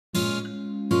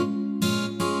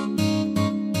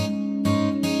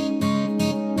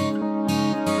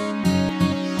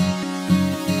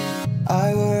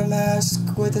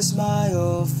to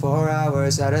smile for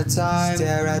hours at a time.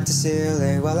 Stare at the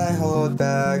ceiling while I hold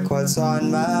back what's on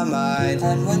my mind.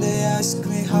 And when they ask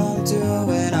me how I'm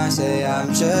doing, I say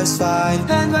I'm just fine.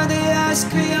 And when they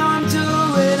ask me how I'm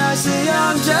doing, I say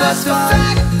I'm just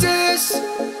fine. But the fact is,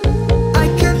 I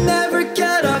can never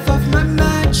get off of my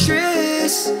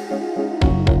mattress.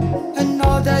 And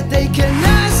all that they can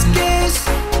ask is,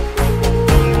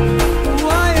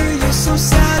 why are you so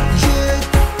sad, kid?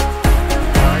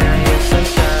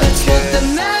 That's what the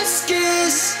mask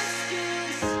is.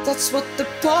 That's what the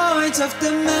point of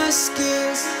the mask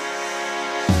is.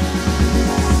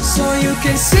 So you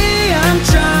can see I'm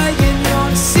trying, you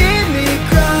won't see me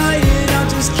crying. I'll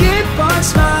just keep on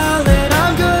smiling,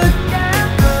 I'm good.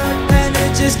 And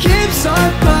it just keeps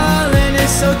on piling,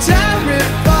 it's so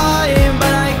terrifying.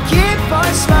 But I keep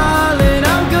on smiling,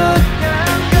 I'm good.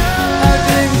 I've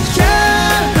been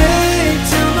caring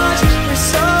too much for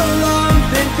so long,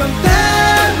 been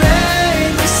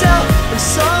comparing myself for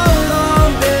so long,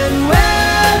 been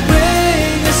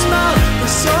wearing a smile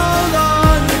for so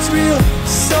long. It's real,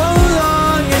 so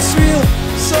long, it's real,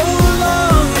 so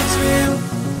long, it's real.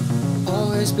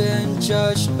 Always been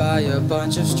judged by a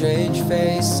bunch of strange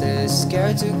faces,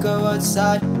 scared to go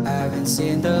outside, haven't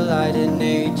seen the light in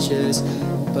ages.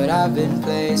 But I've been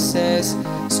places,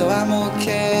 so I'm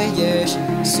okay-ish,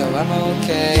 so I'm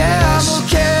okay-ish. Yeah, I'm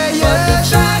okay-ish. But the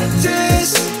fact is,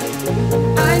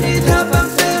 I need help, I'm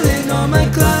failing all my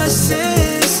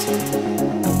classes.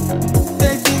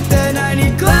 They think that I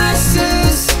need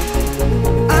glasses.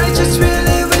 I just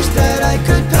really wish that I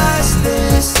could pass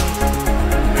this.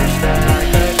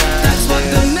 That's what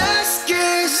the mask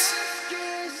is.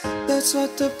 That's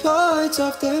what the point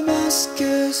of the mask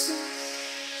is.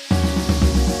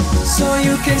 So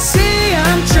you can see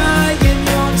I'm trying, you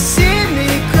won't see me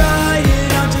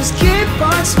crying. I'll just keep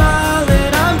on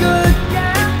smiling, I'm good.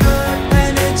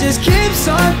 And it just keeps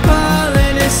on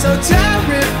piling, it's so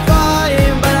terrifying.